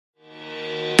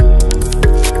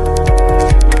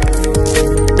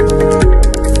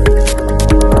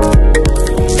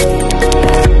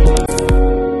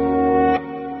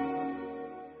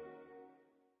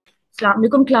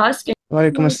Assalamualaikum class.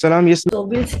 Walaikum assalam. Yes, So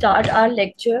we'll start our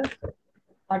lecture,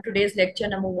 our today's lecture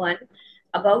number 1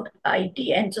 about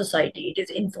IT and society. It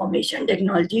is information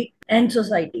technology and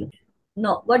society.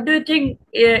 Now, what do you think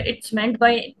it's meant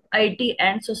by IT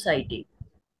and society?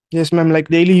 yes, ma'am. Like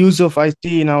daily use of IT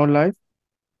in our life,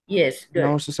 Yes, in good.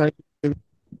 our society.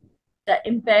 The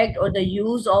impact or the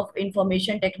use of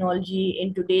information technology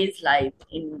in today's life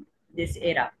in this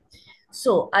era.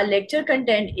 So, our lecture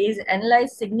content is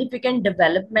analyze significant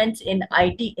developments in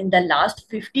IT in the last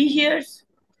 50 years,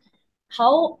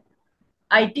 how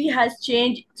IT has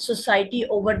changed society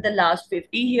over the last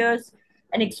 50 years,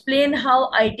 and explain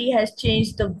how IT has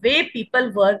changed the way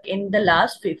people work in the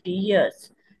last 50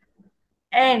 years.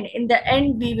 And in the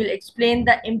end, we will explain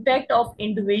the impact of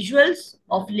individuals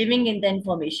of living in the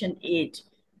information age.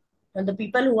 For the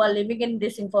people who are living in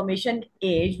this information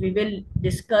age, we will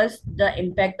discuss the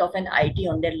impact of an IT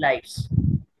on their lives.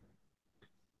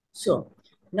 So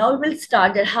now we'll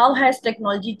start that how has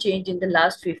technology changed in the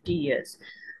last 50 years?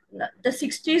 The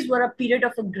 60s were a period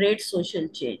of a great social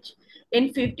change.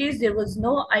 In 50s, there was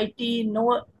no IT,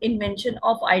 no invention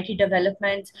of IT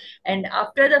developments. And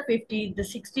after the 50s, the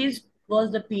 60s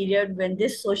was the period when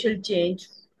this social change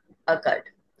occurred.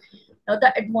 Now,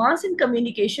 the advance in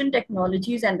communication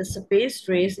technologies and the space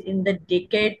race in the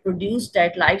decade produced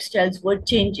that lifestyles were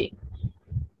changing.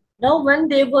 Now, when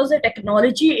there was a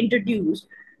technology introduced,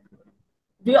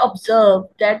 we observed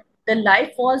that the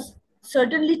life was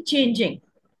certainly changing.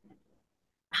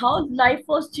 How life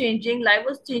was changing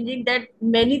that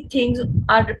many things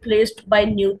are replaced by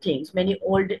new things. Many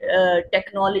old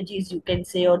technologies, you can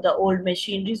say, or the old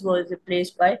machineries was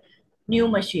replaced by new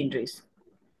machineries.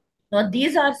 Now,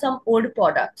 these are some old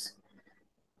products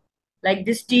like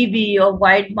this TV or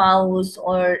white mouse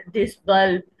or this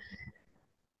bulb,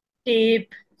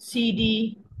 tape,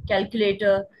 CD,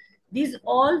 calculator. These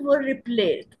all were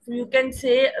replaced. You can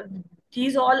say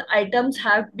these all items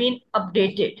have been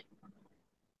updated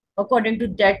according to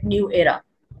that new era.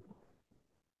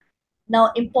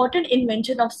 Now, important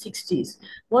invention of 60s.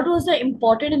 What was the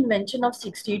important invention of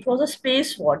 60s? It was a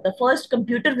space war, the first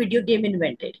computer video game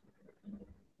invented.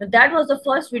 That was the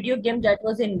first video game that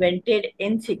was invented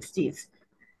in 60s.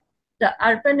 The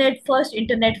ARPANET first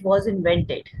internet was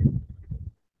invented.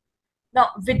 Now,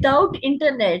 without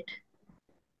internet,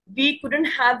 we couldn't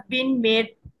have been made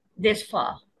this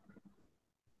far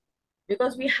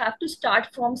because we have to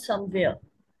start from somewhere.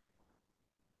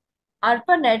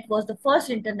 ARPANET was the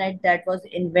first internet that was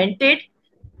invented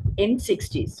in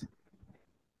 60s.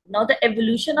 Now the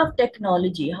evolution of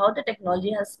technology, how the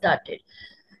technology has started.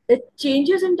 The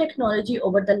changes in technology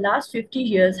over the last 50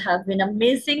 years have been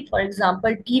amazing. For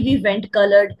example, TV went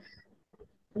colored.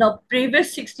 Now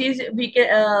previous 60s, we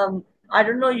can I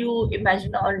don't know you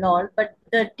imagine or not, but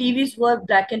the TVs were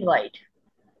black and white.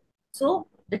 So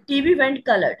the TV went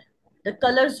colored. The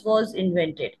colors was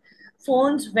invented.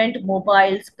 Phones went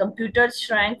mobiles. Computers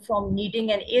shrank from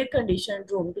needing an air-conditioned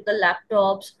room to the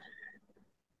laptops.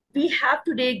 We have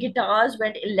today guitars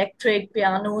went electric,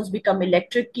 pianos become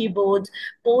electric keyboards,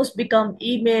 posts become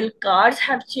email, cars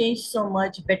have changed so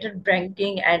much, better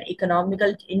banking and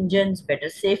economical engines, better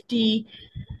safety,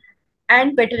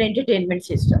 and better entertainment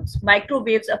systems.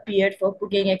 Microwaves appeared for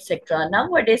cooking, etc.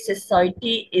 Nowadays,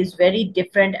 society is very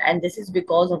different, and this is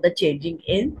because of the changing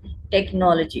in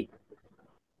technology.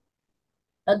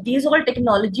 These all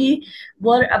technology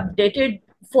were updated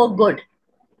for good.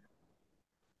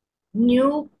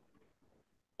 New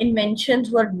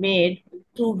inventions were made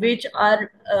through which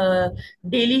our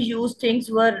daily use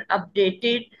things were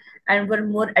updated and were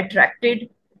more attracted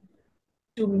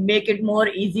to make it more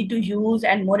easy to use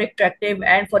and more attractive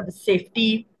and for the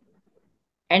safety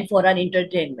and for our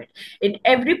entertainment. In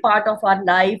every part of our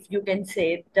life, you can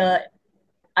say the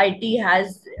IT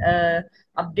has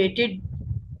updated,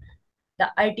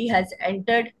 the IT has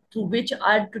entered through which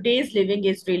our today's living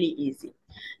is really easy.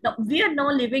 Now, we are now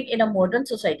living in a modern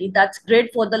society that's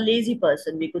great for the lazy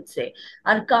person, we could say.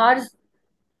 Our cars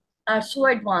are so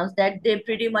advanced that they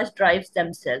pretty much drives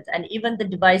themselves, and even the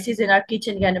devices in our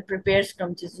kitchen can prepare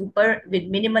scrumptious super with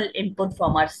minimal input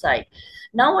from our side.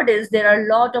 Nowadays, there are a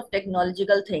lot of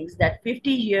technological things that 50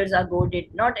 years ago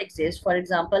did not exist. For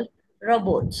example,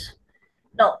 robots.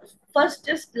 Now, first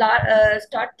just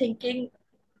start thinking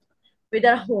with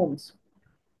our homes.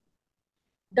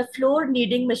 The floor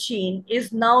kneading machine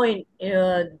is now in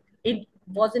it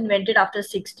was invented after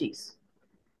 60s.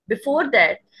 Before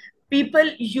that, people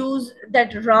use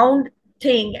that round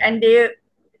thing and they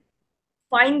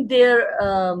find their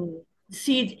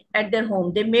seed at their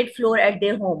home. They made floor at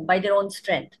their home by their own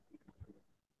strength.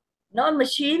 Now, a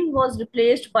machine was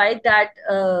replaced by that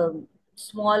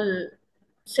small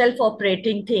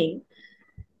self-operating thing,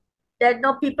 that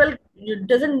now people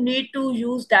doesn't need to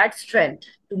use that strength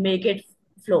to make it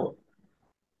flow.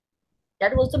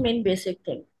 That was the main basic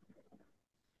thing.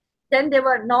 Then there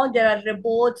are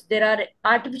robots, there are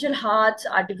artificial hearts,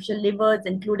 artificial livers,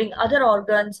 including other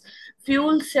organs,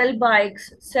 fuel cell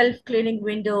bikes, self-cleaning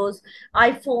windows,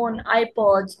 iPhone,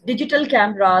 iPods, digital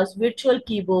cameras, virtual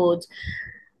keyboards,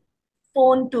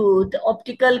 phone tooth,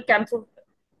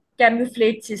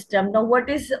 camouflage system. Now, what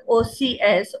is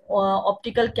OCS, or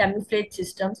optical camouflage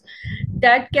systems?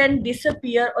 That can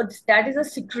disappear, or that is a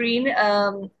screen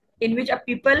in which a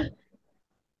people,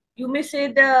 you may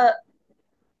say, the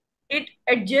it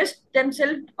adjusts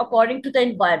themselves according to the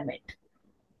environment.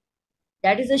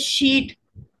 That is a sheet,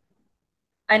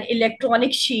 an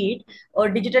electronic sheet or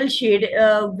digital sheet,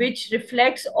 which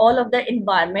reflects all of the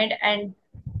environment, and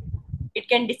it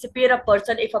can disappear a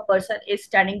person if a person is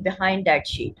standing behind that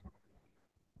sheet.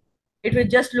 It will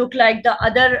just look like the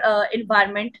other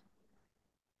environment.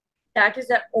 That is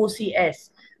the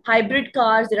OCS. Hybrid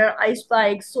cars, there are ice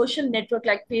bikes, social network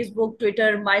like Facebook,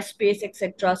 Twitter, MySpace,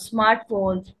 etc.,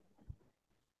 smartphones,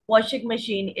 washing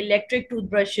machine, electric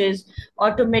toothbrushes,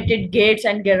 automated gates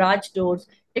and garage doors.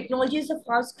 Technology is a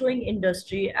fast growing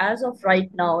industry. As of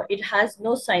right now, it has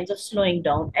no signs of slowing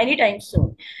down anytime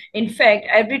soon. In fact,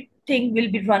 everything will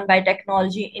be run by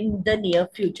technology in the near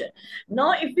future.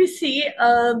 Now, if we see,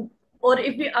 or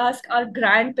if we ask our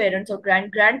grandparents or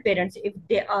grandparents if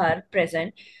they are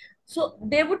present, so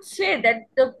they would say that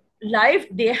the life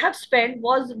they have spent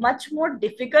was much more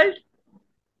difficult,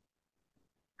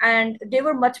 and they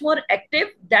were much more active.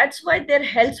 That's why their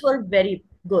healths were very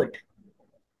good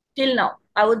till now.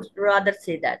 I would rather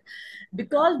say that,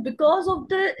 because of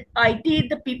the IT,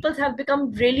 the people have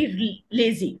become really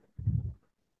lazy.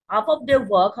 Half of their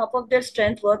work, half of their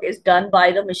strength work is done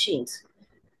by the machines.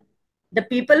 The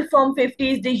people from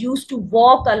 50s, they used to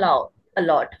walk a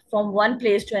lot from one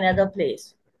place to another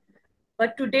place.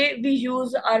 But today we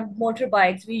use our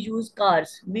motorbikes, we use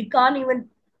cars. We can't even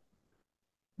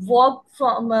walk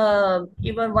from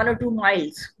even 1 or 2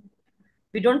 miles.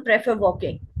 We don't prefer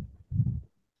walking,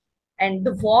 and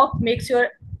the walk makes your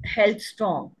health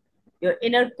strong, your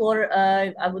inner core,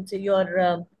 I would say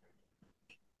your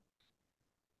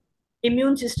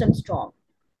immune system strong.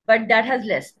 But that has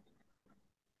less.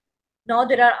 Now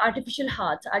there are artificial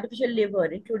hearts, artificial liver,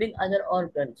 including other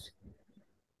organs.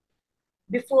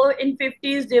 Before, in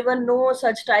 50s, there were no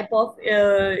such type of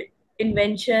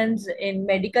inventions in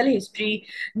medical history.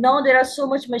 Now there are so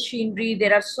much machinery,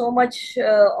 there are so much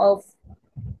of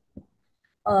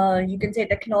you can say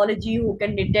technology, who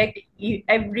can detect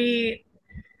every,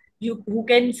 you who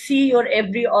can see your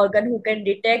every organ, who can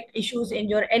detect issues in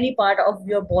your any part of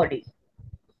your body.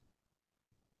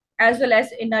 As well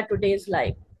as in our today's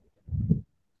life,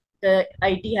 the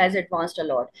IT has advanced a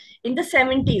lot. In the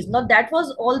 70s, now that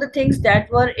was all the things that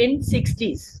were in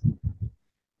 60s.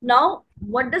 Now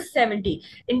what does 70?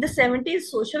 In the 70s,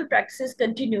 social practices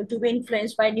continue to be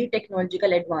influenced by new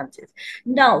technological advances.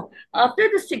 Now after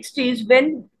the 60s,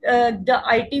 when the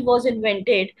IT was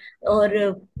invented,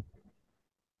 or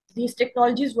these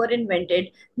technologies were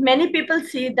invented, many people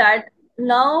see that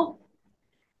now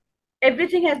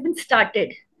everything has been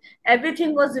started.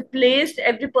 Everything was replaced,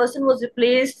 every person was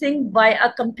replacing by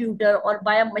a computer or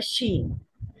by a machine.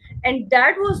 And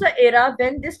that was the era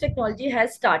when this technology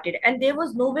has started, and there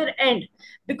was nowhere end,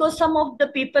 because some of the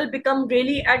people become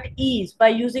really at ease by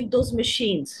using those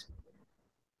machines.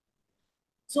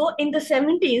 So in the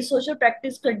 70s, social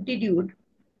practice continued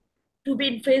to be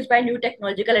influenced by new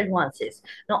technological advances.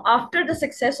 Now, after the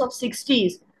success of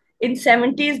 60s, in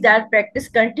 70s that practice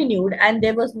continued, and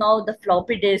there was now the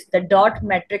floppy disk, the dot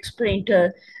matrix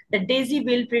printer, the daisy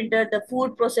wheel printer, the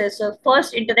food processor.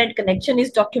 First internet connection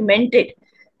is documented.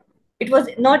 It was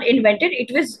not invented;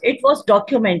 it was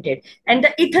documented, and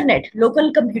the Ethernet,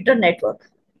 local computer network.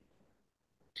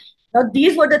 Now,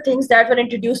 these were the things that were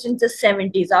introduced in the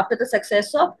 70s after the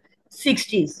success of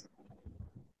 60s.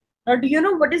 Now, do you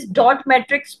know what is dot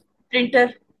matrix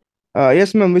printer?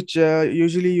 Yes, ma'am, which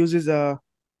usually uses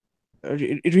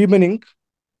ribbon ink.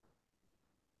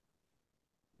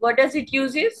 What does it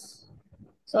uses?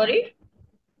 Sorry.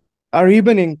 A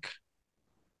ribbon ink.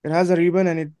 It has a ribbon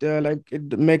and it like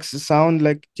it makes a sound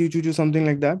like choo choo choo, something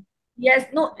like that. Yes,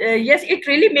 no, yes, it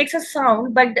really makes a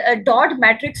sound, but dot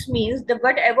matrix means the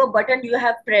whatever button you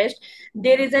have pressed,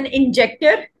 there is an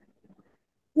injector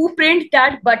who print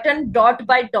that button dot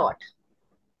by dot.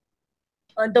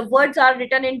 The words are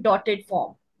written in dotted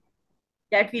form,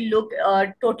 that will look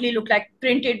totally look like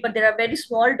printed, but there are very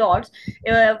small dots.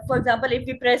 For example, if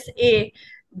we press A,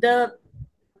 the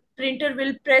printer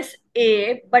will press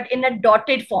A, but in a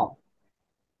dotted form.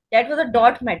 That was a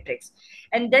dot matrix.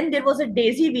 And then there was a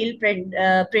daisy wheel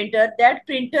printer. That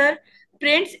printer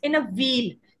prints in a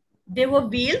wheel. There were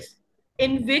wheels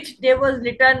in which there was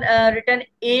written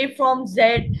A from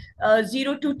Z,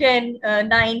 0 to 10,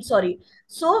 9, sorry.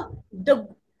 So the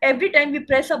every time we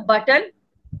press a button,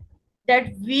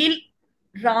 that wheel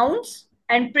rounds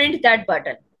and print that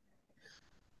button.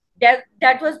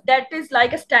 That is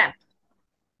like a stamp,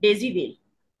 daisy wheel.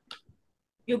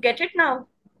 You get it now?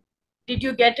 Did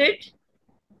you get it?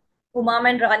 Umam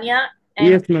and Rania and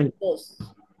Yes, ma'am. those.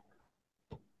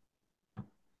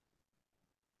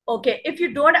 Okay, if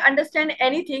you don't understand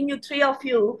anything, you three of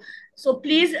you, so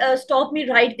please stop me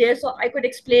right there so I could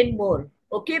explain more.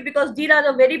 Okay, because these are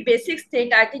the very basics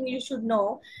thing I think you should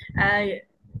know.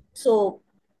 So,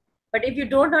 but if you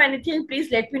don't know anything,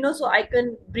 please let me know so I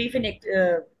can brief in it.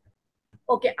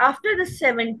 Okay, after the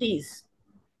 70s,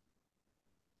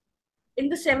 in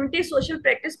the 70s, social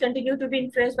practice continued to be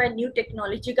influenced by new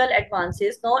technological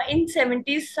advances. Now, in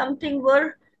 70s, something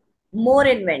were more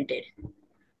invented.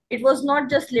 It was not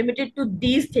just limited to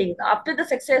these things. After the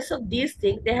success of these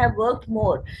things, they have worked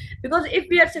more, because if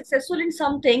we are successful in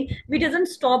something, we doesn't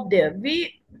stop there.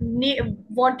 We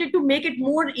wanted to make it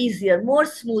more easier, more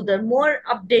smoother, more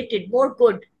updated, more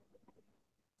good.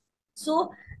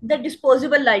 So the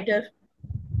disposable lighter,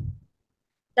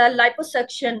 the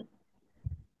liposuction,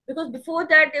 because before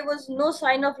that there was no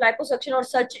sign of liposuction or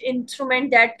such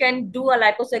instrument that can do a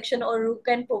liposuction or who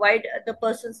can provide the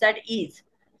persons that ease.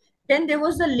 Then there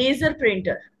was the laser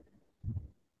printer.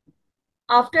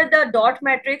 After the dot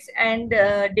matrix and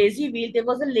daisy wheel, there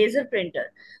was a laser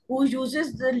printer who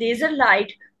uses the laser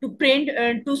light to print,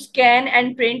 to scan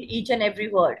and print each and every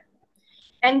word.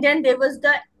 And then there was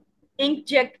the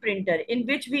inkjet printer, in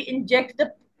which we inject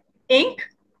the ink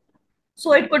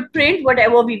so it could print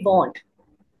whatever we want.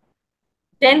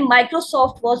 Then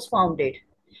Microsoft was founded.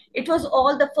 It was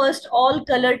all the first all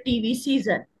color TV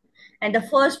season and the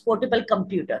first portable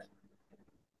computer.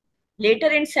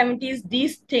 Later in 70s,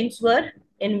 these things were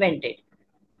invented.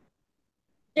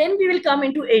 Then we will come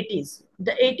into 80s.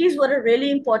 The 80s were a really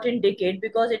important decade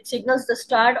because it signals the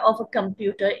start of a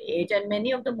computer age, and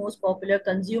many of the most popular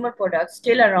consumer products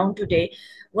still around today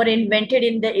were invented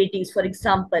in the 80s. For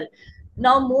example,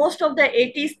 now most of the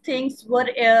 80s things were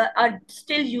are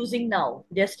still using now.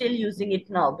 They're still using it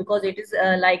now because it is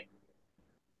like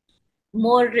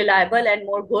more reliable and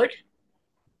more good.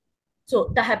 So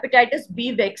the hepatitis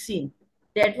B vaccine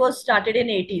that was started in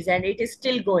 80s and it is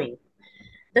still going.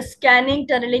 The scanning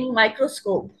tunneling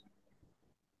microscope,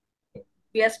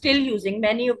 we are still using,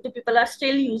 many of the people are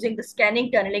still using the scanning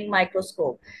tunneling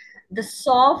microscope. The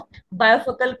soft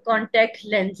bifocal contact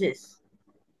lenses.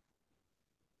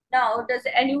 Now, does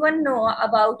anyone know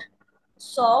about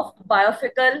soft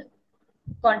bifocal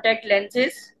contact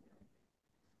lenses?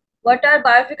 What are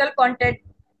bifocal contact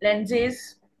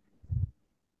lenses?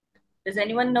 Does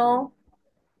anyone know?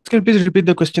 Can you please repeat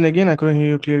the question again? I couldn't hear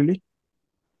you clearly.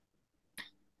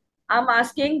 I'm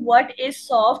asking, what is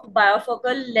soft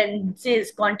bifocal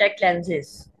lenses, contact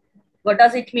lenses? What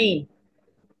does it mean?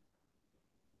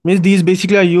 Means these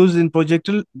basically are used in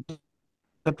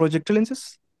the projector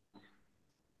lenses.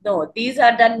 No, these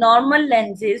are the normal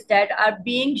lenses that are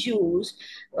being used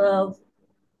uh,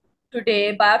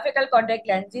 today. Bifocal contact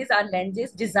lenses are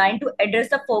lenses designed to address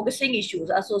the focusing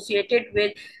issues associated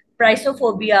with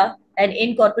chrysophobia and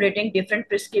incorporating different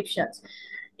prescriptions.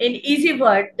 In easy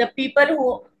word, the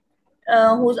people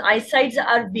whose eyesights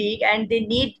are weak and they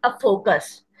need a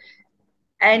focus,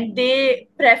 and they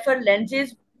prefer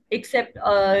lenses except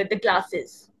the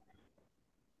glasses.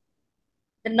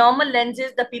 The normal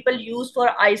lenses the people use for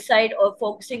eyesight or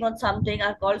focusing on something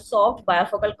are called soft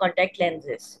bifocal contact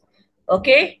lenses.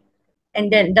 Okay? And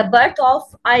then the birth of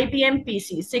IBM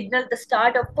PC signaled the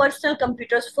start of personal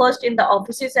computers, first in the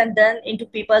offices and then into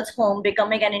people's home,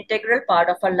 becoming an integral part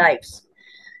of our lives.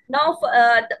 Now,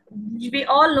 we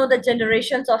all know the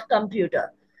generations of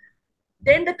computer.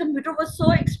 Then the computer was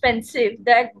so expensive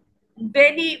that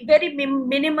very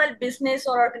minimal business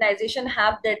or organization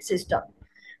have that system,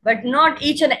 but not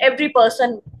each and every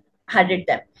person had it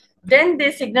them. Then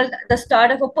they signaled the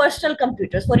start of a personal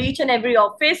computers for each and every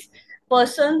office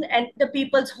person and the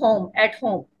people's home at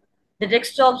home. The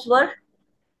desktops were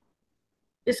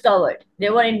discovered, they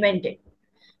were invented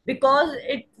because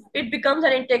it becomes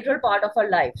an integral part of our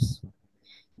lives.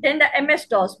 Then the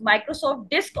MS-DOS, Microsoft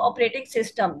Disk Operating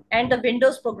System, and the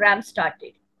Windows program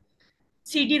started.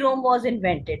 CD-ROM was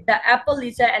invented. The Apple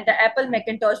Lisa and the Apple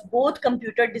Macintosh, both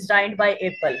computer designed by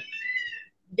Apple,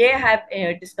 they have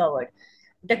discovered.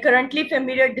 The currently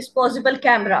familiar disposable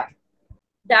camera.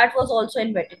 That was also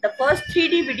invented. The first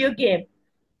 3D video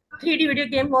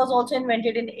game was also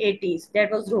invented in 80s.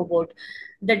 That was robot.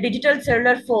 The digital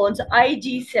cellular phones,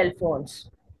 IG cell phones.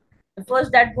 The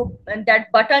first that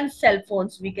button cell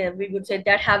phones, we would say,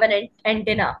 that have an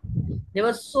antenna. They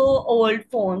were so old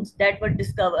phones that were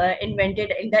discovered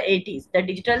invented in the 80s. The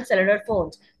digital cellular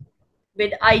phones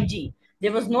with IG.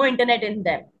 There was no internet in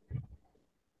them.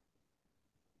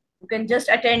 You can just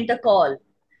attend the call.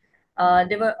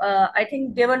 I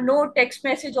think there were no text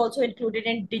message also included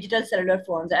in digital cellular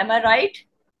phones. Am I right?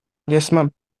 Yes,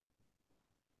 ma'am.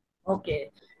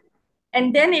 Okay.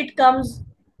 And then it comes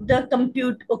the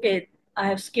compute. Okay, I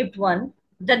have skipped one.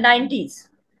 The 90s.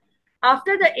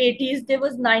 After the 80s, there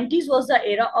was 90s was the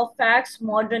era of fax,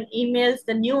 modern emails,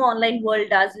 the new online world,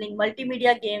 dazzling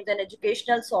multimedia games and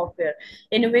educational software,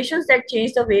 innovations that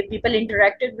changed the way people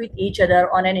interacted with each other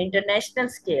on an international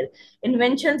scale.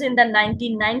 Inventions in the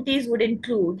 1990s would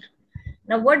include,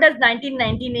 now, what does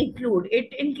 1919 include?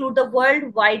 It includes the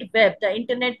World Wide Web, the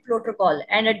Internet Protocol,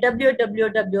 and a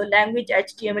WWW language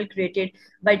HTML created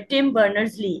by Tim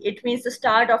Berners-Lee. It means the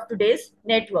start of today's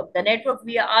network, the network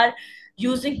we are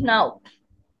using now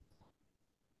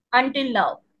until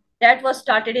now. That was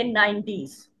started in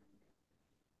 90s.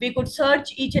 We could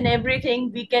search each and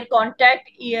everything. We can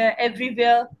contact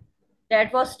everywhere.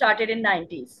 That was started in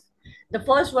 90s. The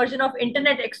first version of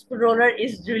Internet Explorer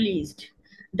is released.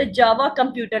 The Java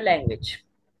computer language.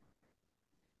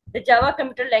 The Java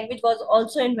computer language was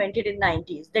also invented in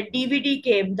 90s. The DVD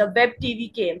came, the web TV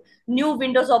came, new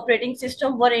Windows operating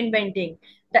system were inventing.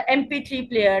 The MP3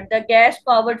 player, the gas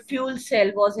powered fuel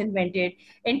cell was invented.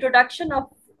 Introduction of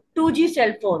 2G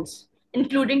cell phones,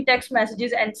 including text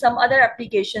messages and some other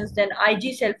applications than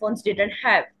IG cell phones didn't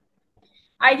have.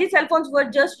 IG cell phones were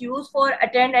just used for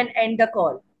attend and end the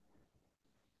call.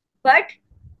 But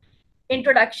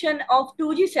introduction of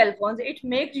 2G cell phones, it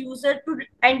makes user to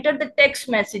enter the text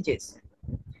messages.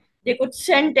 They could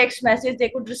send text messages, they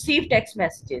could receive text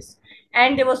messages,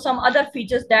 and there were some other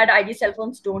features that IG cell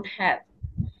phones don't have.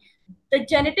 The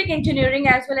genetic engineering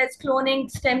as well as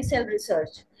cloning, stem cell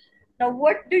research. Now,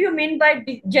 what do you mean by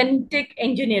genetic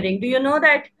engineering? Do you know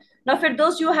that? Now, for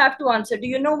those you have to answer, do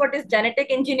you know what is genetic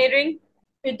engineering?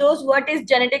 For those, what is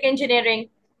genetic engineering?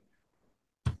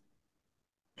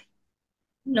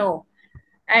 No.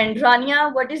 And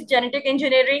Rania, what is genetic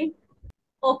engineering?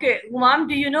 Okay, Humam,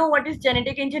 do you know what is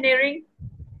genetic engineering?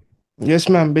 Yes,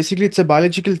 ma'am. Basically, it's a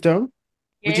biological term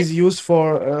which is Yes. used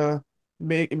for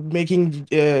making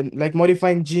like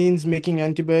modifying genes, making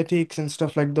antibiotics and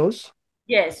stuff like those.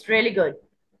 Yes, really good.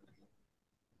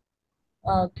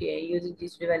 Okay, using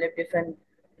these to develop different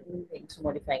things,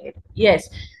 modifying it. Yes,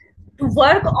 to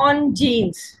work on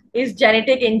genes is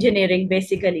genetic engineering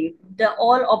basically. The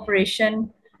all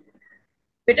operation.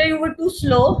 Better you were too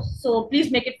slow, so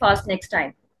please make it fast next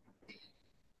time.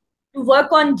 To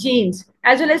work on genes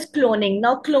as well as cloning.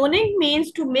 Now, cloning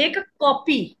means to make a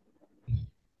copy.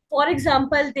 For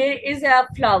example, there is a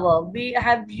flower. We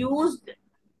have used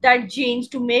that genes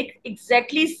to make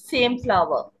exactly same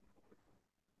flower.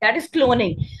 That is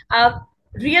cloning, a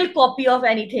real copy of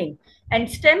anything. And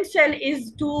stem cell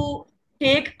is to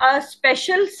take a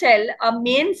special cell, a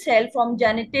main cell from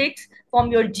genetics,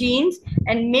 from your genes,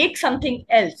 and make something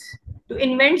else, to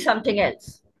invent something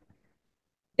else.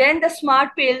 Then the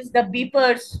smart pills, the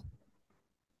beepers,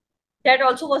 that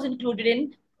also was included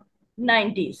in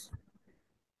 90s.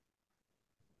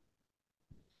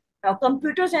 Now,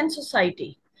 computers and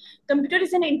society. Computer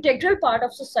is an integral part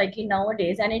of society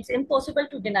nowadays, and it's impossible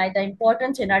to deny the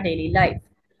importance in our daily life.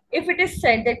 If it is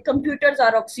said that computers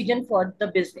are oxygen for the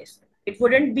business, it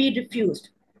wouldn't be refused.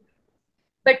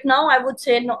 But now I would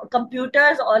say no,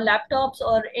 computers or laptops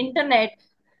or internet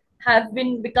have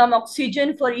been become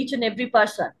oxygen for each and every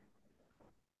person,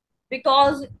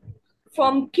 because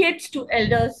from kids to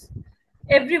elders,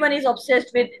 everyone is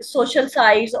obsessed with social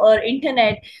sites or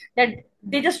internet, that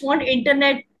they just want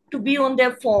internet to be on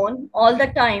their phone all the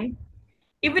time,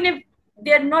 even if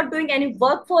they're not doing any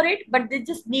work for it, but they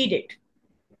just need it.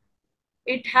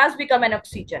 It has become an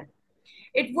oxygen.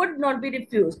 It would not be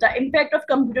refused. The impact of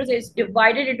computers is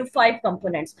divided into five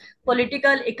components: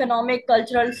 political, economic,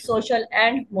 cultural, social,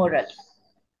 and moral.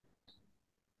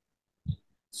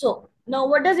 So, now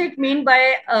what does it mean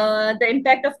by the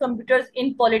impact of computers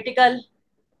in political?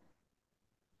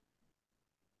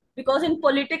 Because in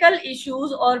political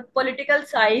issues or political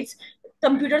sides,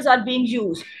 computers are being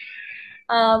used.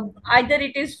 Either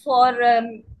it is for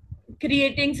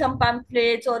creating some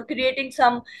pamphlets or creating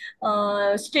some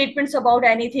statements about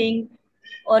anything,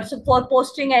 or so for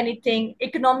posting anything.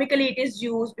 Economically it is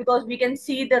used because we can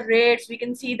see the rates, we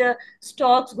can see the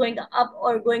stocks going up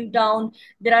or going down.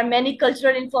 There are many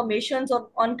cultural informations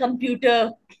on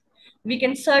computer. We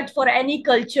can search for any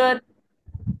culture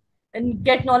and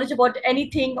get knowledge about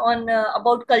anything on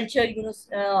about culture,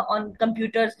 on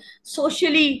computers.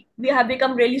 Socially we have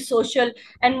become really social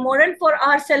and moral for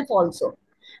ourselves also.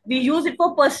 We use it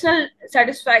for personal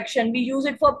satisfaction, we use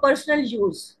it for personal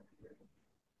use.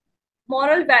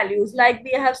 Moral values, like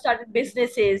we have started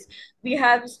businesses, we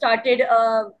have started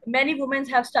many women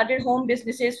have started home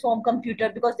businesses from computer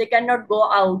because they cannot go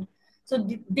out. So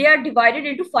they are divided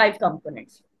into five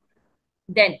components.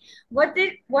 Then what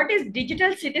is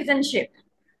digital citizenship?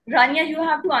 Rania, you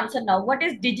have to answer now. What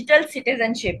is digital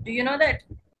citizenship? Do you know that?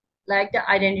 Like the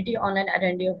identity, online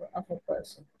identity of a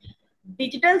person.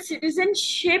 Digital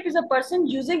citizenship is a person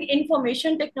using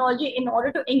information technology in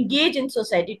order to engage in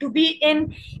society, to be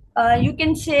in, you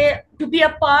can say, to be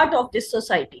a part of this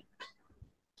society.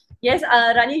 Yes,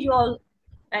 Rani, you all,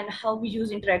 and how we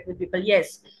use interact with people.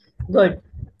 Yes, good.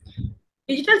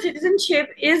 Digital citizenship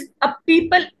is a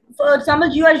people, for example,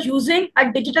 you are using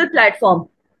a digital platform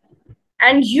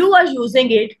and you are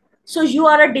using it. So you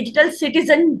are a digital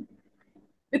citizen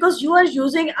because you are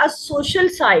using a social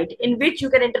site in which you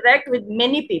can interact with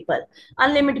many people,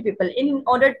 unlimited people, in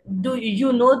order, do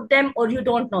you know them or you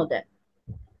don't know them,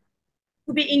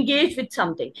 to be engaged with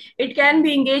something. It can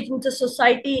be engaged into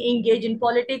society, engaged in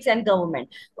politics and government.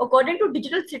 According to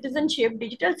digital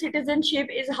citizenship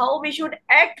is how we should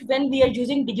act when we are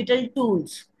using digital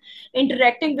tools,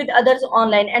 interacting with others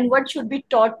online, and what should be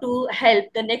taught to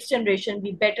help the next generation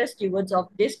be better stewards of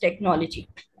this technology.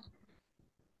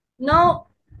 Now,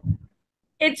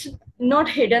 it's not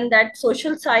hidden that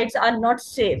social sites are not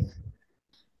safe.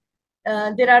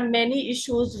 There are many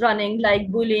issues running like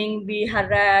bullying, we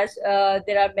harass,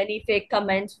 there are many fake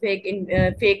comments,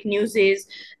 fake newses,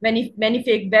 many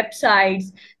fake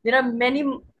websites. There are many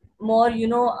more,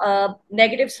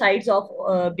 negative sides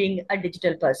of being a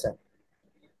digital person.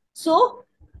 So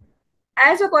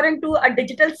as according to a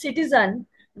digital citizen,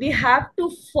 we have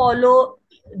to follow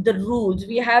the rules,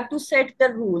 we have to set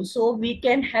the rules so we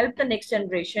can help the next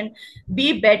generation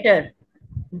be better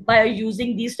by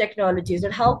using these technologies.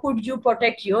 And how could you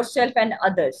protect yourself and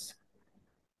others?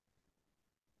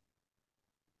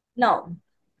 Now,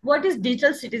 what is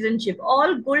digital citizenship?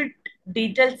 All good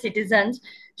digital citizens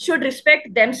should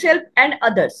respect themselves and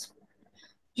others.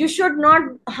 You should not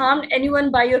harm anyone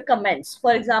by your comments.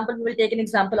 For example, we will take an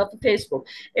example of a Facebook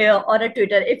or a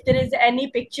Twitter. If there is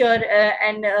any picture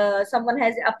and someone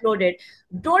has uploaded,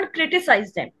 don't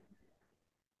criticize them.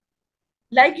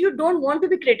 Like you don't want to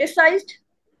be criticized,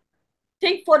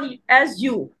 think for as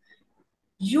you,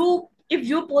 if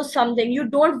you post something, you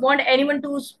don't want anyone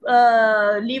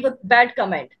to leave a bad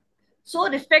comment. So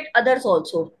respect others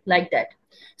also like that.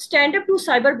 Stand up to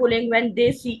cyberbullying when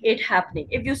they see it happening.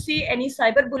 If you see any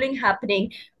cyberbullying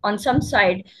happening on some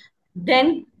side,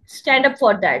 then stand up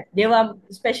for that. There are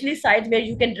especially sites where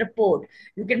you can report,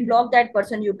 you can block that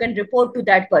person, you can report to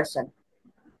that person.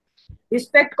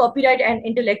 Respect copyright and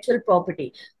intellectual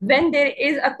property. When there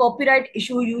is a copyright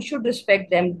issue, you should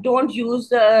respect them. Don't use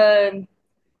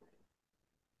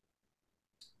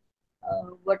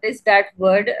what is that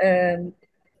word,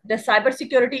 the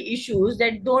cybersecurity issues,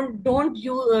 that don't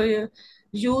you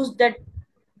use that,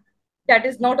 that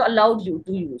is not allowed you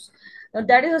to use. Now,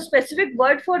 that is a specific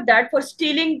word for that, for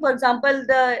stealing, for example,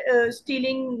 the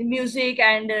stealing music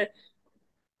and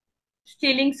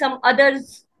stealing some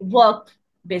others work,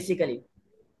 basically.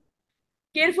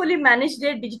 Carefully manage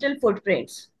their digital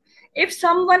footprints. If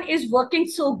someone is working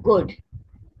so good,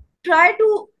 try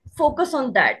to focus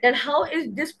on that how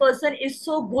is this person is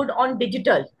so good on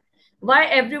digital, why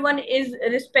everyone is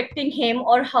respecting him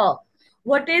or her,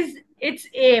 what is its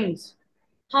aims,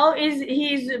 how is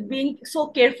he is being so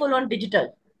careful on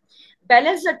digital.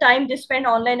 Balance the time they spend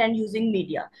online and using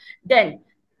media. Then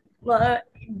uh,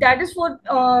 that is for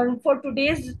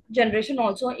today's generation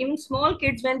also. Even small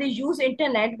kids, when they use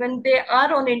internet, when they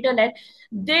are on internet,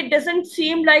 they doesn't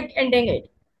seem like ending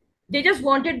it. They just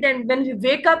wanted them when we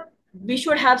wake up, we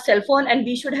should have cell phone and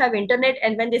we should have internet,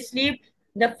 and when they sleep,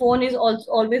 the phone is also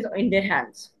always in their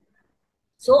hands.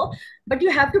 So, but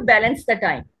you have to balance the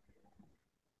time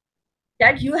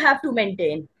that you have to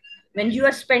maintain. When you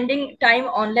are spending time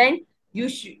online, you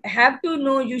have to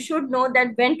know, you should know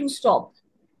that when to stop.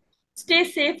 Stay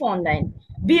safe online.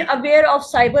 Be aware of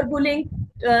cyberbullying,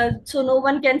 so no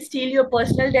one can steal your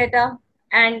personal data.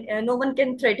 and no one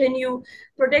can threaten you.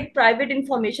 Protect private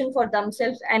information for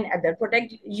themselves and other.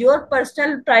 Protect your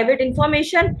personal private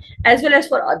information as well as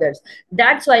for others.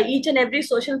 That's why each and every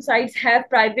social sites have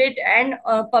private and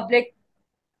public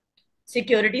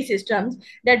security systems,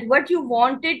 that what you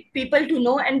wanted people to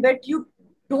know and what you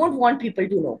don't want people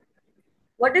to know.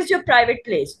 What is your private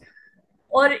place,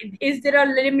 or is there a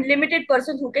limited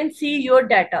person who can see your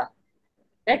data,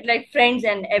 that like friends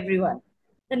and everyone.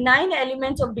 The 9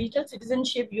 elements of digital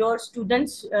citizenship your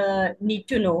students need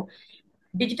to know.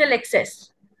 Digital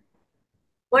access.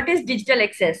 What is digital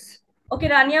access? Okay,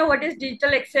 Rania, what is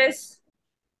digital access?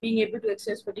 Being able to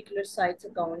access particular sites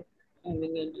account and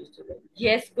being able to.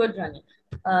 Yes, good, Rania.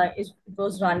 It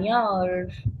was Rania or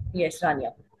yes,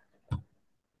 Rania.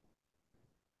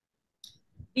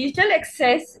 Digital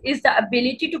access is the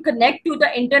ability to connect to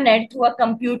the internet through a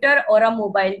computer or a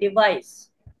mobile device.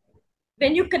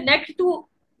 When you connect to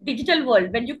digital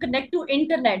world, when you connect to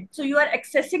internet, so you are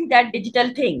accessing that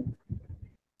digital thing.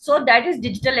 So that is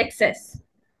digital access.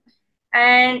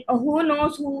 And who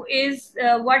knows who is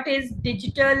what is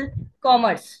digital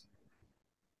commerce?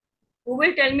 Who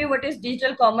will tell me what is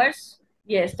digital commerce?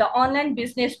 Yes, the online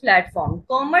business platform.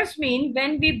 Commerce means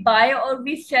when we buy or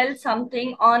we sell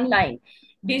something online.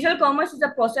 Digital commerce is the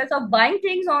process of buying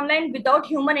things online without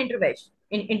human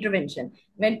intervention.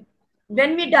 When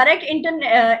we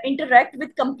interact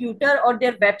with computer or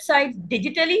their websites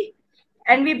digitally,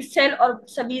 and we sell or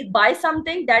so we buy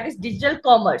something, that is digital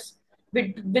commerce.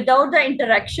 Without the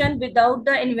interaction, without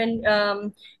the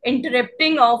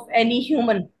interrupting of any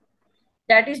human,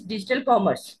 that is digital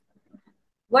commerce.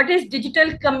 What is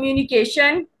digital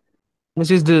communication?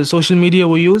 This is the social media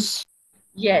we use.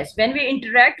 Yes, when we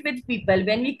interact with people,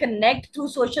 when we connect through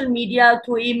social media,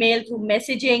 through email, through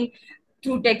messaging,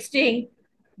 through texting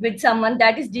with someone,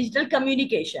 that is digital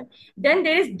communication. Then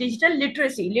there is digital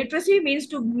literacy. Literacy means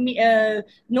to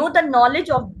know the knowledge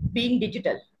of being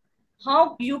digital,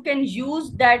 how you can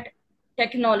use that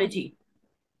technology.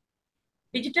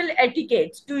 Digital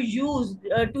etiquettes to use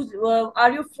to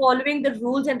are you following the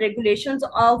rules and regulations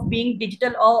of being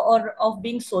digital, or of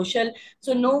being social,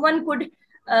 so no one could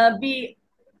be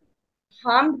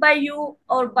harmed by you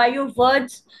or by your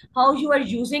words, how you are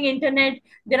using internet.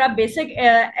 There are basic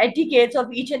etiquettes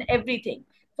of each and everything.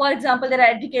 For example, there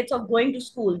are etiquettes of going to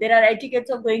school, there are etiquettes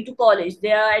of going to college,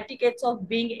 there are etiquettes of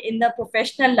being in the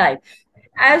professional life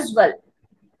as well.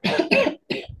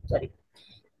 Sorry.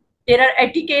 There are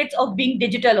etiquettes of being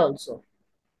digital also,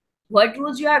 what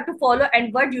rules you have to follow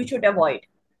and what you should avoid.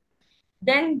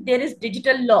 Then there is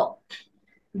digital law.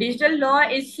 Digital law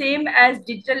is same as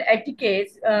digital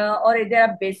etiquettes, or they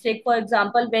are basic. For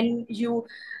example, when you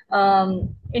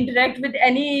interact with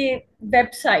any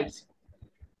websites,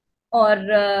 or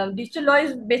digital law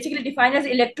is basically defined as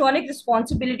electronic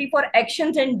responsibility for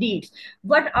actions and deeds.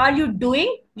 What are you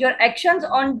doing, your actions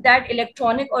on that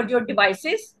electronic or your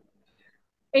devices?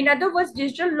 In other words,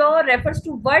 digital law refers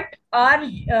to what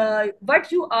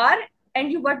you are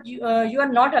and you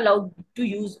are not allowed to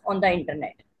use on the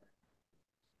internet.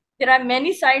 There are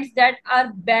many sites that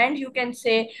are banned, you can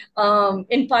say,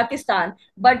 in Pakistan,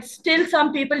 but still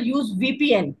some people use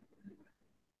VPN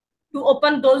to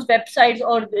open those websites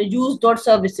or use those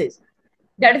services.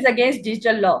 That is against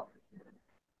digital law.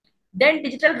 Then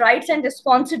digital rights and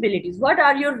responsibilities. What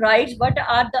are your rights? What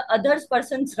are the other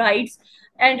person's rights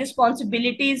and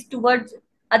responsibilities towards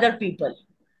other people?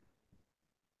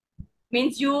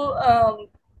 Means you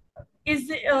is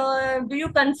do you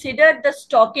consider the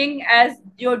stalking as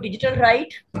your digital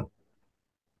right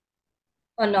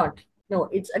or not? No,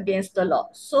 it's against the law.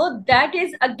 So that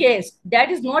is against,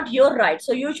 that is not your right,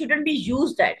 so you shouldn't be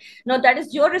used that. No, that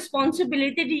is your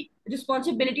responsibility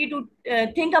to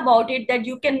think about it, that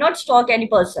you cannot stalk any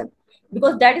person,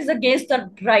 because that is against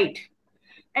the right.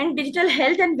 And digital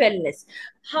health and wellness.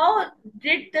 How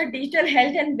did the digital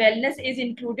health and wellness is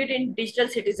included in digital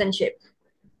citizenship?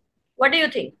 What do you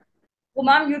think?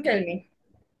 Umam, you tell me.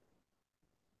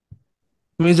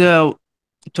 Means the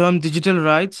term digital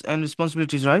rights and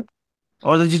responsibilities, right?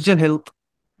 Or the digital health.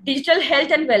 Digital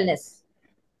health and wellness.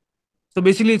 So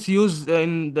basically, it's used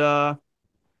in the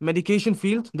medication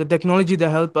field, the technology that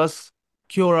help us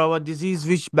cure our disease,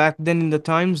 which back then in the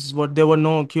times what there were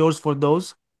no cures for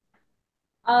those.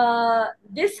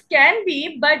 This can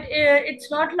be, but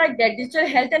it's not like that. Digital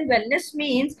health and wellness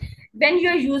means when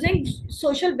you're using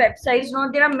social websites, now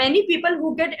there are many people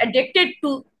who get addicted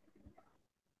to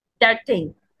that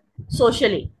thing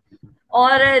socially, or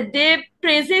they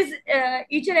praises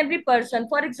each and every person.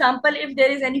 For example, if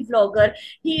there is any vlogger,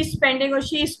 he is spending or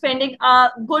she is spending a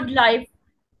good life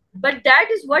But that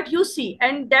is what you see,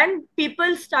 and then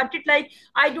people started like,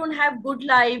 I don't have good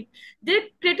life.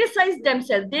 They criticize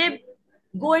themselves, they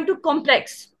go into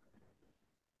complex,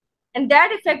 and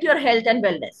that affect your health and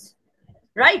wellness,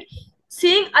 right?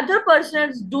 Seeing other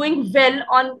persons doing well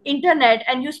on internet,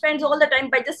 and you spend all the time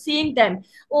by just seeing them.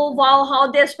 Oh wow,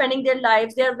 how they're spending their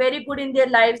lives, they are very good in their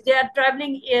lives, they are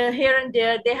traveling here and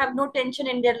there, they have no tension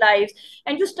in their lives,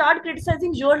 and you start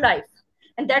criticizing your life,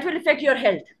 and that will affect your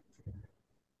health,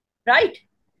 right?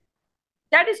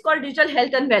 That is called digital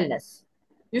health and wellness.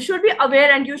 You should be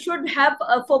aware, and you should have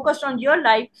focused on your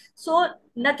life, so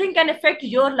nothing can affect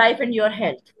your life and your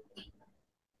health.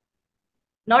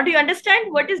 Now do you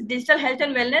understand what is digital health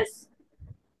and wellness?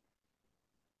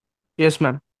 Yes,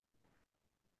 ma'am.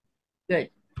 Good.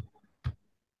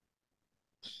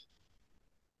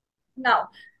 Now,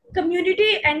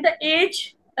 community and the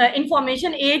age,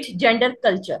 information age, gender,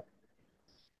 culture.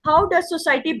 How does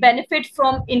society benefit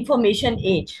from information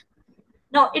age?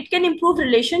 Now, it can improve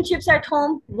relationships at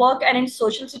home, work, and in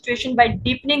social situation by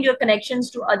deepening your connections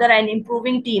to other and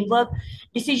improving teamwork,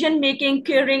 decision making,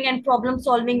 caring, and problem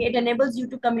solving. It enables you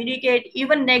to communicate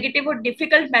even negative or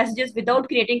difficult messages without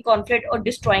creating conflict or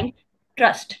destroying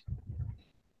trust.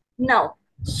 Now,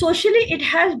 socially, it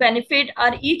has benefit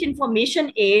our each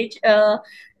information age.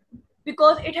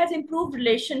 Because it has improved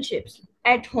relationships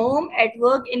at home, at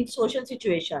work, in social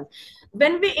situations.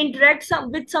 When we interact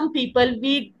with some people,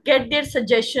 we get their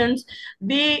suggestions,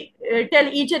 we tell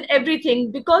each and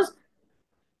everything, because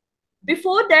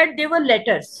before that there were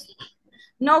letters.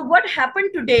 Now what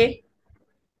happened today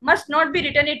must not be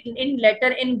written in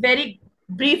letter in very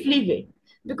briefly way,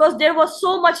 because there was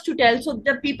so much to tell, so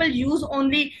the people use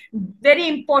only very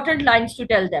important lines to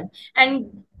tell them,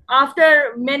 and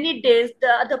after many days the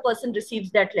other person receives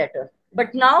that letter.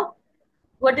 But now,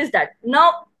 what is that?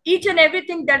 Now each and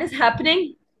everything that is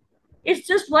happening, it's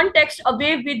just one text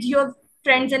away with your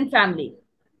friends and family.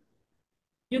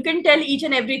 You can tell each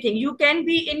and everything, you can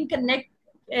be in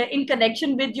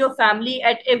connection with your family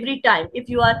at every time. If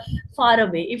you are far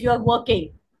away, if you are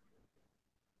working,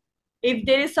 if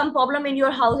there is some problem in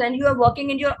your house and you are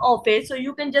working in your office, so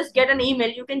you can just get an email,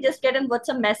 you can just get a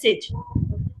WhatsApp message.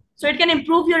 So it can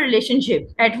improve your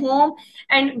relationship at home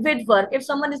and with work. If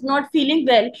someone is not feeling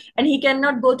well and he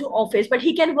cannot go to office, but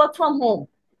he can work from home,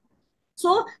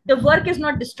 so the work is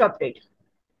not disrupted.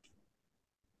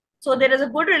 So there is a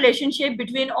good relationship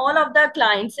between all of the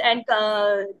clients and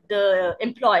the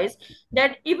employees,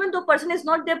 that even though person is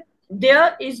not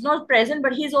there is not present,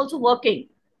 but he is also working.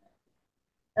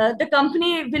 The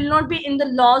company will not be in the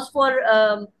loss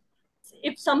for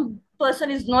if some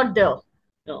person is not there.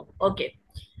 No. Okay.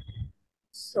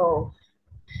 So,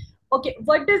 okay,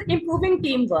 what does improving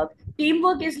teamwork?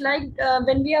 Teamwork is like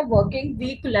when we are working,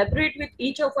 we collaborate with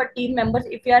each of our team members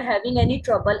if we are having any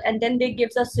trouble, and then they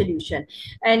gives us solution.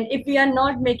 And if we are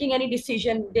not making any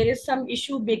decision, there is some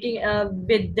issue making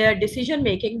with the decision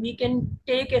making, we can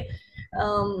take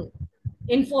um,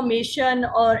 information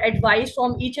or advice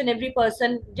from each and every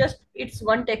person. Just it's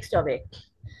one text away,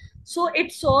 so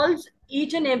it solves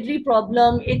each and every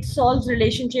problem, it solves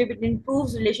relationship, it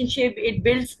improves relationship, it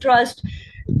builds trust,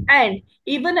 and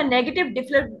even a negative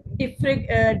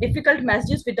difficult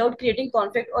messages without creating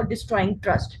conflict or destroying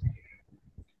trust.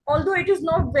 Although it is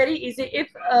not very easy, if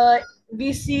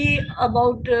we see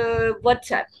about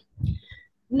WhatsApp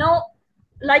now,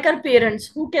 like our parents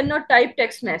who cannot type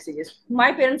text messages,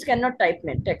 my parents cannot type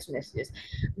text messages,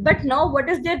 but now what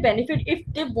is their benefit if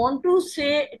they want to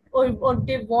say, or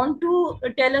they want to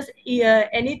tell us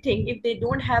anything, if they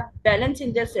don't have balance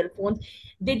in their cell phones,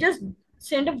 they just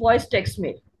send a voice text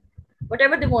mail,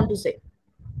 whatever they want to say.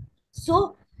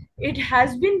 So it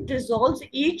has been resolves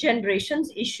each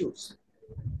generation's issues.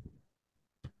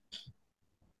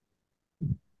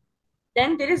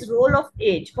 Then there is role of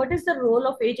age. What is the role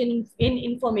of age in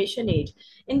information age?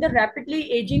 In the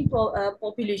rapidly aging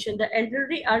population, the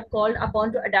elderly are called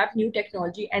upon to adapt new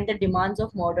technology and the demands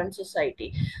of modern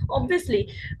society. Obviously,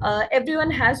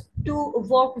 everyone has to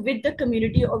work with the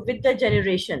community or with the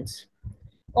generations,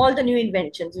 all the new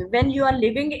inventions. When you are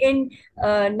living in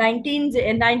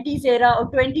 90s era or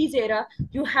 20s era,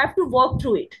 you have to walk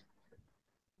through it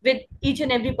with each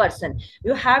and every person.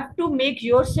 You have to make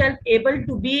yourself able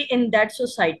to be in that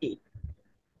society,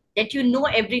 that you know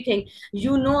everything,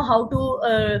 you know how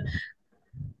to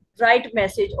write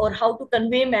message or how to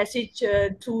convey message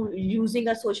through using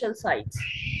a social sites.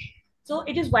 So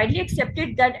it is widely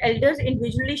accepted that elders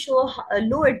individually show a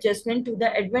low adjustment to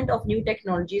the advent of new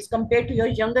technologies compared to your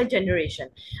younger generation,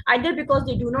 either because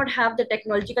they do not have the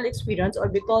technological experience or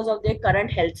because of their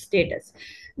current health status.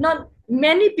 Now,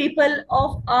 many people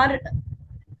of our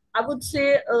I would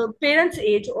say parents'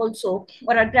 age also,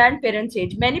 or our grandparents'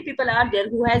 age. Many people are there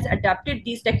who has adapted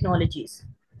these technologies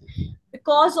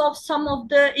because of some of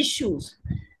the issues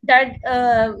that,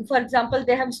 for example,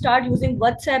 they have started using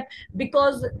WhatsApp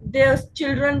because their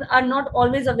children are not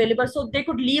always available, so they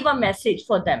could leave a message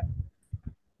for them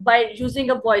by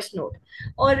using a voice note.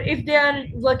 Or if they are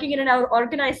working in our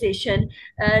organization,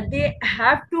 they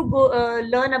have to go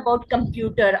learn about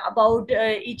computer, about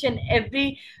each and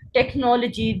every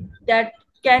technology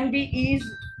can be ease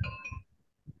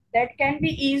that can be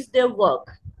ease their work.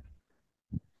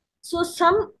 So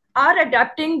some are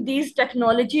adapting these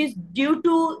technologies due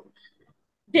to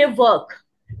their work,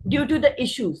 due to the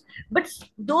issues. But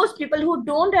those people who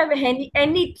don't have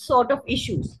any sort of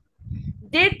issues,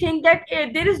 they think that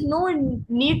there is no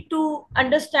need to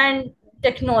understand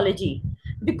technology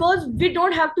because we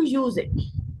don't have to use it.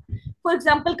 For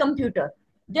example, computer,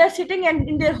 they are sitting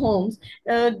in their homes,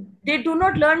 uh, they do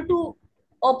not learn to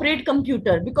operate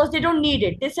computer because they don't need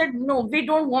it. They said no, we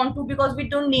don't want to because we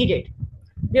don't need it.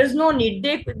 There's no need.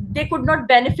 They could not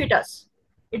benefit us.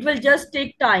 It will just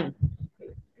take time,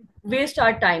 waste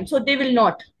our time, so they will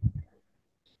not.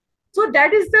 So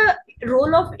that is the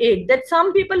role of aid, that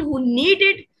some people who need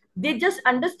it, they just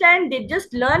understand, they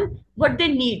just learn what they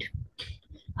need.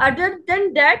 Other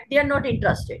than that, they are not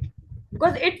interested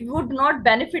because it would not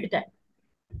benefit them.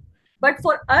 But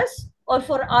for us or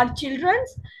for our children,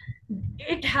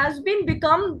 it has been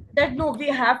become that no, we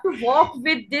have to walk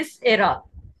with this era.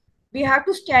 We have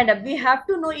to stand up, we have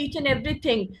to know each and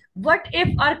everything. What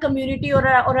if our community or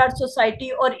our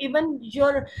society or even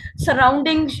your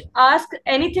surroundings ask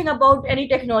anything about any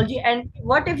technology, and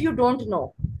what if you don't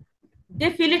know? They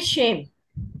feel it shame.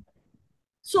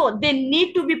 So they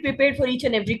need to be prepared for each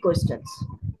and every questions.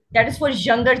 That is for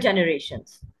younger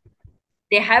generations.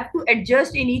 They have to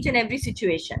adjust in each and every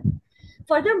situation.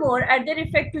 Furthermore, at their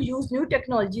effect to use new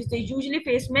technologies, they usually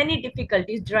face many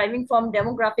difficulties deriving from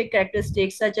demographic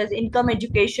characteristics such as income,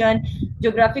 education,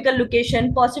 geographical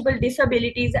location, possible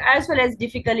disabilities, as well as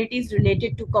difficulties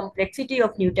related to complexity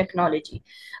of new technology.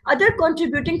 Other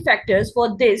contributing factors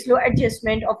for this slow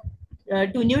adjustment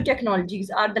to new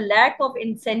technologies are the lack of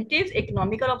incentives,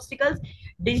 economical obstacles,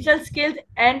 digital skills,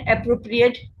 and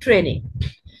appropriate training.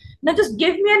 Now, just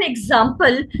give me an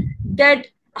example that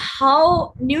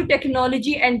how new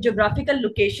technology and geographical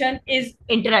location is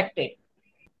interacted.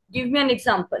 Give me an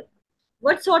example.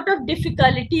 What sort of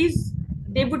difficulties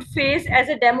they would face as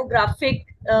a demographic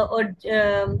or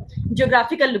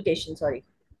geographical location? Sorry.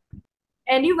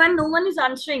 Anyone? No one is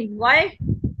answering. Why?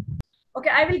 Okay,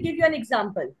 I will give you an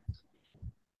example.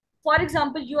 For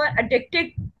example, you are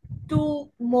addicted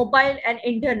to mobile and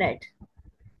internet,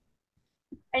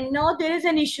 and now there is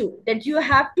an issue that you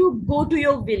have to go to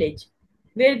your village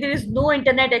where there is no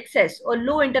internet access or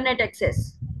low internet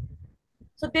access.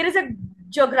 So there is a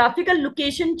geographical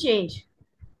location change.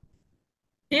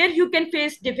 There you can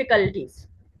face difficulties.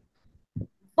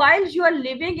 While you are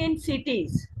living in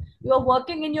cities, you are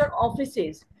working in your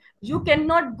offices, you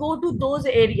cannot go to those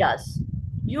areas.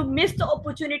 You miss the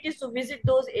opportunities to visit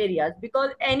those areas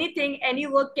because anything, any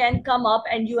work can come up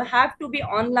and you have to be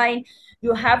online.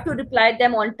 You have to reply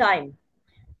them on time.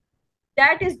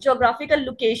 That is geographical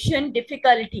location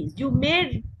difficulties. You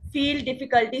may feel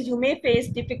difficulties, you may face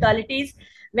difficulties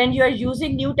when you are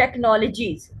using new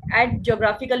technologies at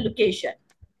geographical location.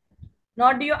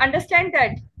 Now, do you understand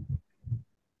that?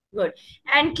 Good.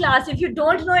 And class, if you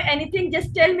don't know anything,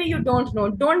 just tell me you don't know.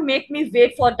 Don't make me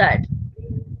wait for that.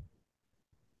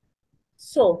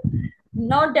 So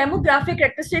now demographic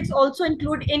characteristics also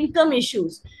include income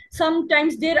issues.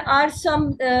 Sometimes there are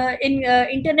some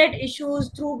internet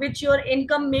issues through which your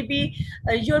income maybe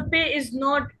your pay is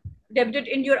not debited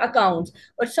in your accounts,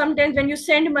 or sometimes when you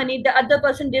send money the other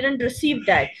person didn't receive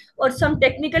that, or some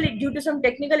technical, due to some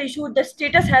technical issue the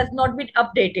status has not been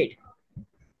updated.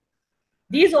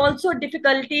 These also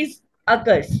difficulties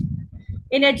occurs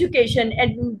in education.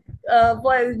 And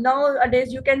well,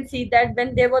 nowadays you can see that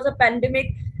when there was a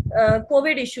pandemic,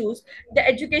 COVID issues, the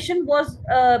education was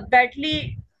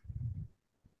badly,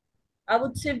 I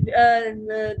would say,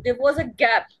 there was a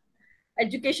gap.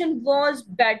 Education was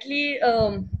badly,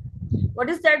 what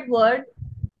is that word?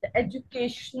 The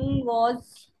education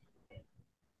was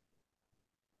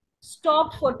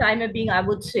stopped for time being, I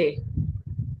would say.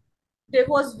 There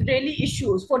was really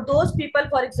issues for those people.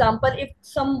 For example, if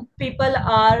some people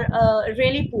are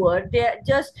really poor, they're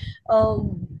just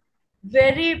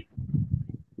very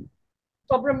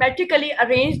problematically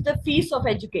arrange the fees of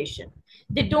education.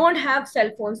 They don't have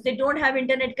cell phones, they don't have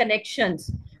internet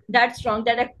connections, that's wrong,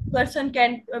 that a person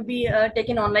can be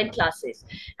taking online classes.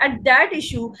 And that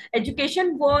issue,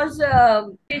 education was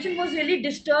really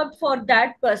disturbed for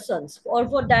that persons or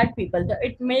for that people.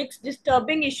 It makes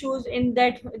disturbing issues in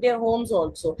that their homes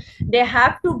also. They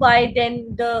have to buy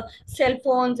then the cell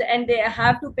phones, and they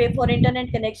have to pay for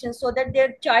internet connections so that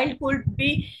their child could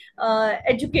be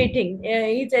educating,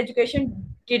 his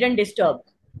education didn't disturb.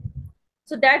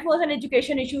 So that was an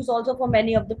education issues also for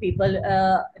many of the people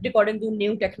according to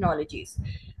new technologies.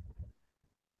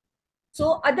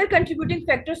 So other contributing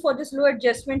factors for this low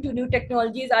adjustment to new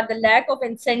technologies are the lack of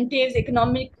incentives,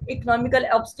 economical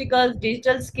obstacles,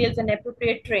 digital skills, and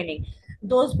appropriate training.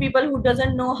 Those people who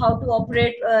doesn't know how to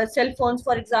operate cell phones,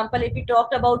 for example, if we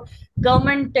talked about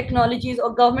government technologies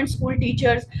or government school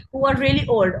teachers who are really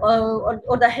old,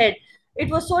 or the head, it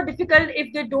was so difficult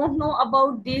if they don't know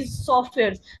about these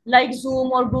softwares like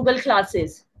Zoom or Google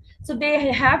Classes. So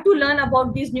they have to learn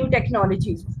about these new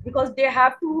technologies because they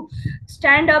have to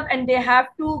stand up and they have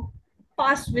to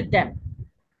pass with them.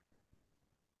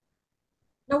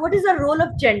 Now, what is the role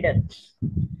of gender?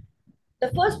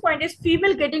 The first point is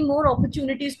female getting more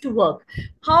opportunities to work.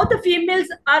 How the females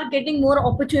are getting more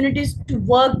opportunities to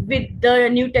work with the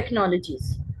new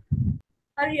technologies?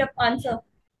 Hurry up, answer.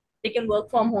 They can work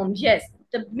from home. Yes,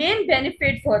 the main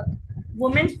benefit for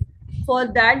women for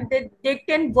that, they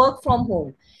can work from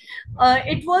home.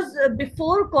 It was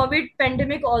before COVID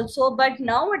pandemic also, but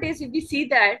nowadays if we see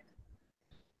that,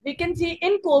 we can see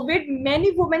in COVID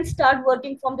many women start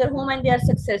working from their home and they are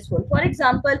successful. For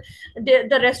example,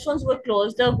 the restaurants were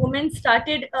closed, the women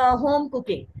started home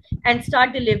cooking and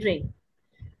start delivering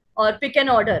or pick an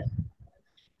order,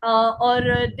 or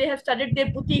they have started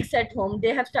their boutiques at home,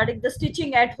 they have started the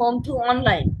stitching at home through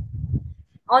online.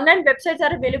 Online websites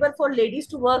are available for ladies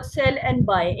to work, sell, and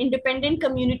buy. Independent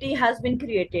community has been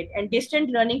created, and distant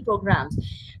learning programs.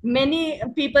 Many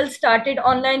people started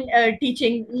online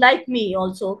teaching, like me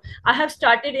also. I have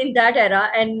started in that era,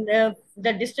 and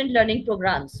the distant learning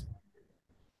programs.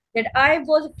 That I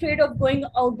was afraid of going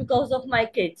out because of my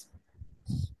kids.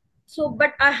 So,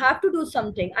 but I have to do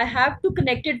something. I have to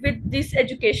connect it with this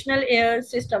educational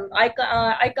system. I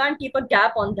can't keep a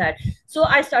gap on that. So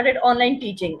I started online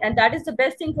teaching, and that is the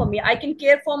best thing for me. I can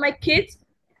care for my kids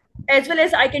as well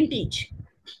as I can teach.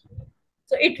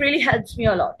 So it really helps me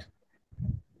a lot.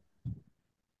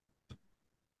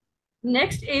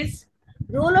 Next is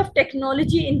role of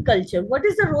technology in culture. What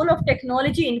is the role of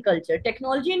technology in culture?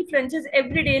 Technology influences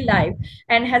everyday life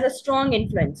and has a strong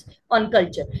influence on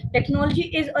culture. Technology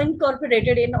is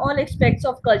incorporated in all aspects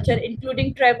of culture,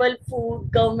 including travel, food,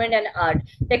 government, and art.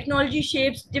 Technology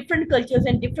shapes different cultures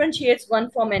and differentiates one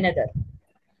from another.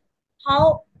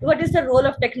 How? What is the role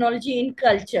of technology in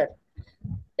culture?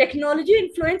 Technology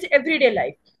influence everyday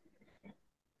life.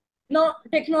 Now,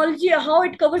 technology, how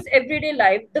it covers everyday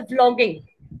life, the vlogging.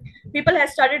 People have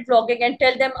started vlogging and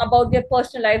tell them about their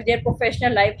personal life, their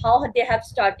professional life, how they have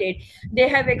started. They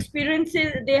have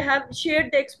experiences, they have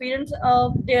shared the experience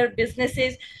of their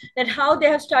businesses, that how they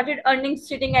have started earning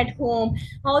sitting at home,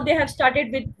 how they have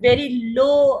started with very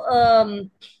low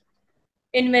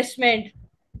investment.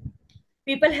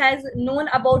 People has known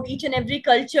about each and every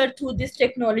culture through this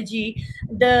technology.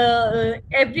 The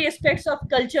every aspects of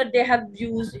culture they have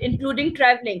used, including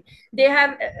traveling. They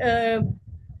have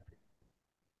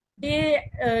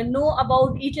know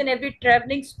about each and every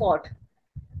traveling spot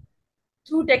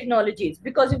through technologies,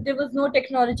 because if there was no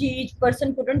technology, each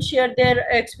person couldn't share their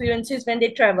experiences when they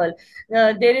travel.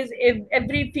 There is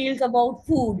every fields about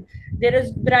food. There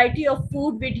is variety of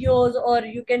food videos, or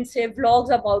you can say vlogs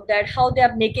about that, how they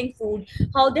are making food,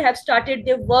 how they have started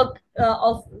their work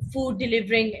of food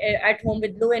delivering at home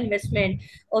with low investment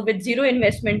or with zero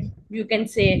investment, you can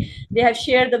say. They have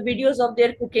shared the videos of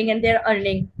their cooking and their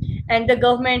earning. And the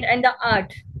government and the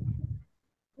art.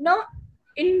 Now,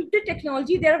 in the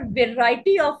technology, there are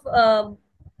variety of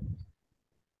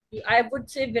I would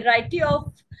say variety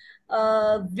of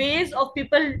ways of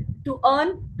people to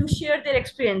earn, to share their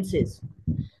experiences.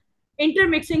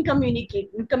 Intermixing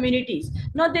communities.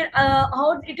 Now, there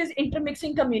how it is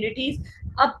intermixing communities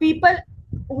are people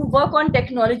who work on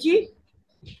technology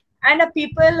and are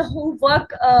people who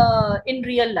work in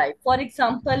real life. For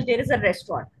example, there is a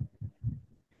restaurant.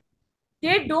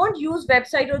 They don't use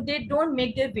website or they don't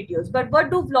make their videos, but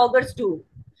what do vloggers do?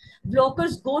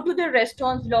 Vloggers go to the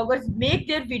restaurants, vloggers make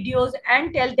their videos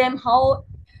and tell them how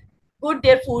good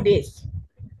their food is.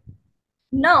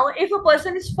 Now, if a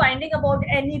person is finding about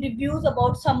any reviews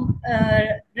about some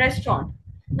restaurant,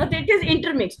 now that is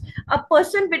intermixed. A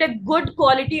person with a good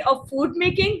quality of food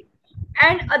making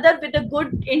and other with a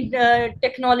good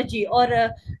technology, or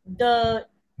the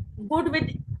good with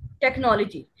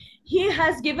technology. He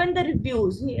has given the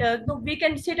reviews. We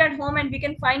can sit at home and we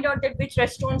can find out that which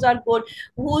restaurants are good,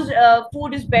 whose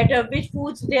food is better, which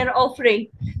foods they're offering.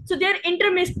 So they're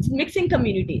intermixing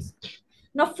communities.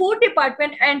 Now, food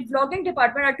department and vlogging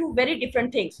department are two very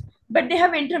different things, but they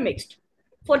have intermixed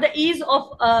for the ease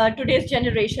of today's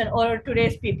generation or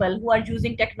today's people who are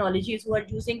using technologies, who are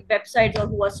using websites, or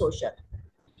who are social.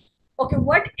 Okay,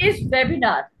 what is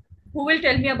webinar? Who will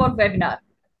tell me about webinar?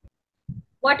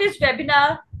 What is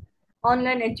webinar?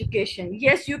 Online education.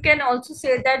 Yes, you can also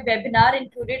say that webinar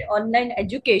included online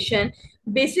education.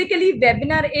 Basically,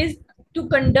 webinar is to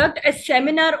conduct a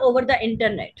seminar over the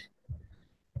internet.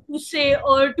 To say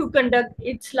or to conduct,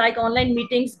 it's like online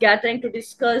meetings, gathering to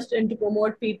discuss and to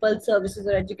promote people, services,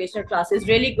 or educational classes.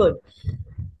 Really good.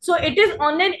 So it is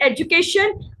online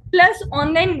education plus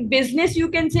online business. You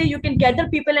can say, you can gather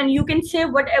people and you can say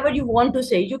whatever you want to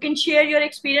say. You can share your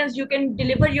experience, you can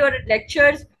deliver your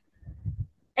lectures,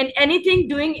 and anything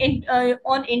doing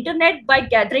on internet by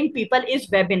gathering people is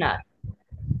webinar.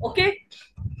 Okay,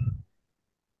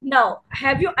 now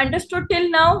have you understood till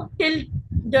now, till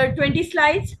the 20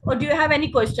 slides, or do you have any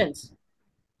questions?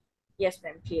 Yes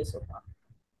ma'am, clear so far.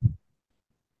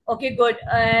 Okay, good.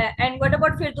 And what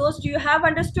about Firdos? Do you have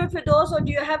understood Firdos, or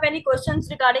do you have any questions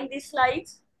regarding these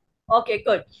slides? Okay,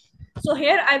 good. So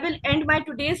here I will end my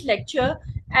today's lecture,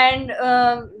 and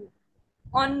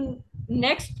on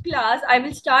next class I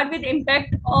will start with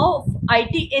impact of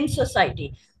IT in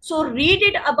society. So read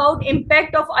it about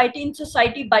impact of IT in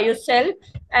society by yourself,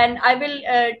 and I will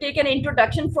take an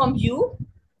introduction from you.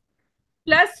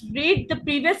 Plus read the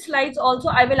previous slides also.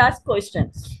 I will ask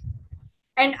questions,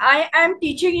 and I am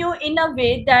teaching you in a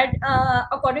way that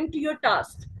according to your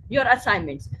task, your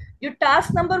assignments. Your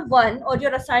task number one or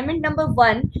your assignment number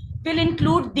one will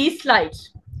include these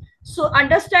slides. So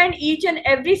understand each and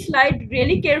every slide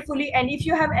really carefully, and if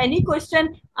you have any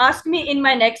question, ask me in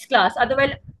my next class.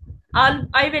 Otherwise,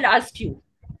 I will ask you.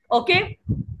 Okay?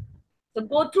 So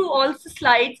go through all the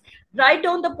slides, write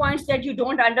down the points that you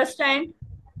don't understand,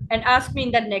 and ask me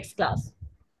in the next class.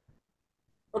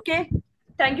 Okay?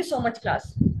 Thank you so much,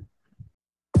 class.